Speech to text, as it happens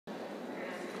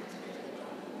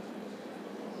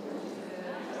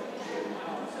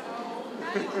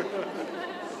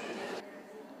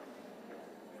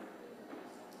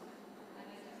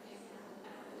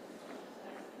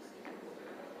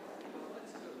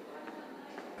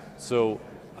So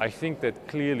I think that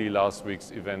clearly last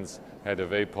week's events had a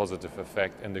very positive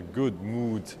effect and a good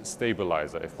mood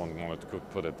stabilizer, if one wanted to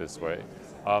put it this way.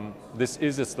 This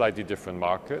is a slightly different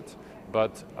market,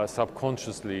 but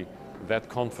subconsciously that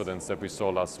confidence that we saw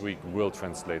last week will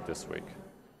translate this week.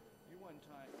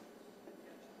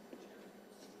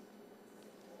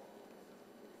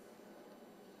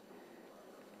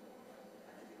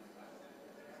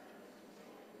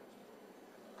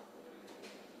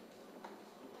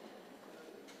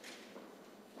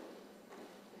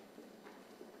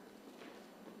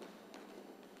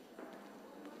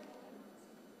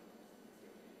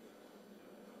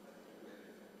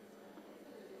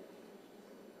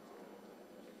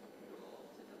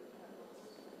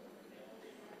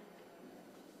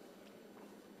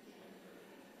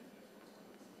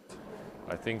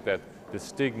 I think that the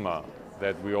stigma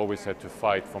that we always had to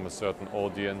fight from a certain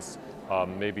audience,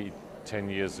 maybe 10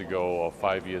 years ago or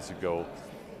 5 years ago,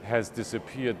 has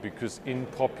disappeared because in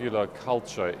popular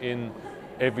culture, in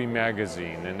every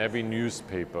magazine, in every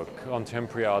newspaper,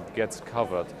 contemporary art gets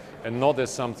covered, and not as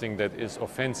something that is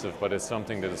offensive, but as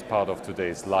something that is part of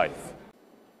today's life.